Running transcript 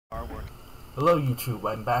Hello YouTube,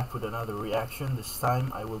 I'm back with another reaction. This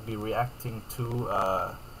time I will be reacting to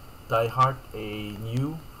Die Hart, a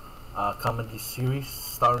new comedy series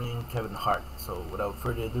starring Kevin Hart. So without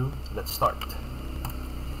further ado, let's start.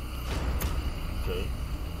 Okay.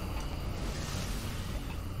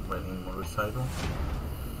 Riding a motorcycle.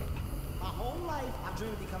 My whole life I've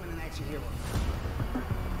dreamed of becoming an action hero.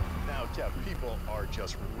 Now, Kev, people are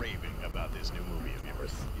just raving about this new movie of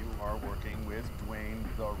yours. You are working with Dwayne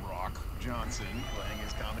 "The Rock" Johnson, playing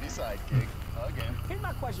his comedy sidekick again. Here's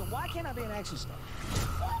my question: why can't I be an action star?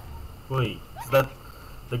 Wait, is that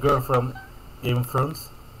the girl from Game of Thrones?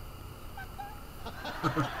 No,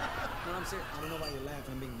 I'm serious. I don't know why you're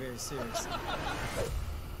laughing. I'm being very serious.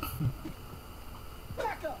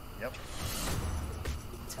 Back up. Yep.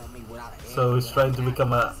 Tell me without an So he's trying to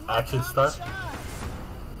become an action star?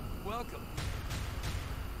 Welcome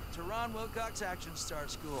to Ron Wilcox Action Star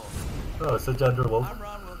School. Oh, it's a gender wolf. I'm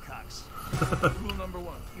Ron Wilcox. Rule number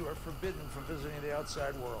 1, you are forbidden from visiting the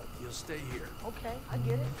outside world. You'll stay here. Okay, I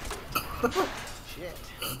get it. Shit.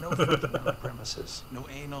 No fucking on the premises. No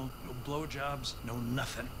anal, no blowjobs, no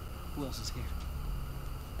nothing. Who else is here?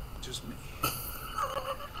 Just me.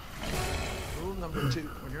 Rule number 2,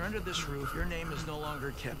 when you're under this roof, your name is no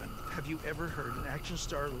longer Kevin. Have you ever heard an action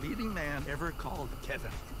star leading man ever called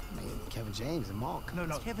Kevin? Man, Kevin James and Mark. No,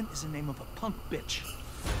 Kevin is the name of a punk bitch.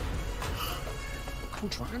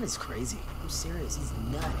 Coach Ron is crazy. I'm serious. He's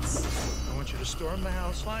nuts. I want you to storm the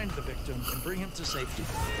house, find the victim, and bring him to safety.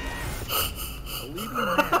 A leading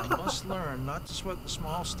man must learn not to sweat the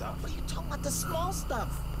small stuff. What are you talking about the small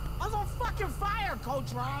stuff? I was on fucking fire,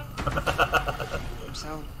 Coach Ron.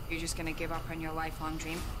 So, you're just gonna give up on your lifelong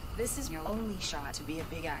dream? This is your only shot to be a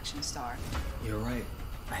big action star. You're right.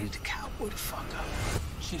 I need to cowboy the fuck up.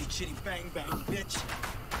 Chitty chitty bang bang, bitch.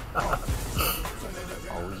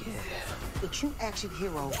 Oh yeah. The true action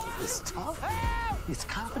hero is tough, is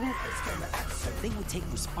confident, they will take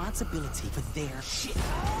responsibility for their shit.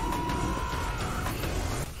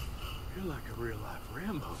 You're like a real life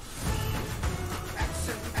Rambo.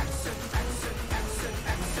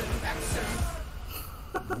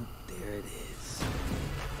 There it is.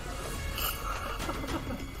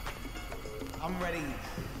 I'm ready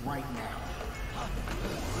right now.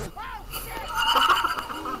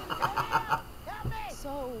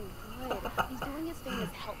 So good. He's doing his famous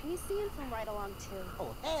help me scene from Right Along 2.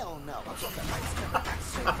 Oh, hell no.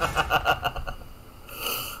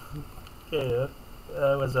 Okay,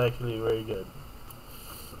 that was actually very good.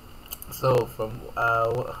 So from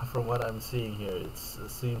what I'm seeing here, it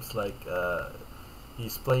seems like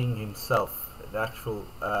he's playing himself, an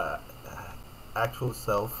actual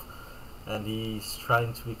self, and he's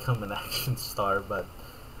trying to become an action star, but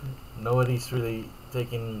nobody's really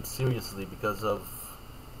taking him seriously because of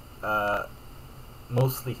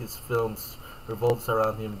mostly his films revolves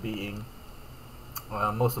around him being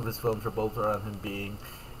most of his films revolve around him being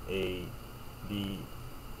the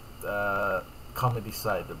comedy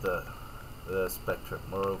side of the spectrum,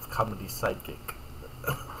 or of comedy sidekick.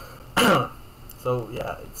 So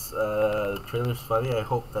yeah, it's the trailer's funny. I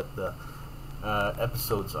hope that the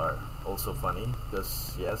episodes are also funny,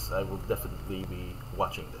 because yes, I will definitely be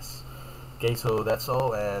watching this. Okay, so that's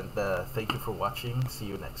all, and thank you for watching. See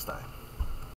you next time.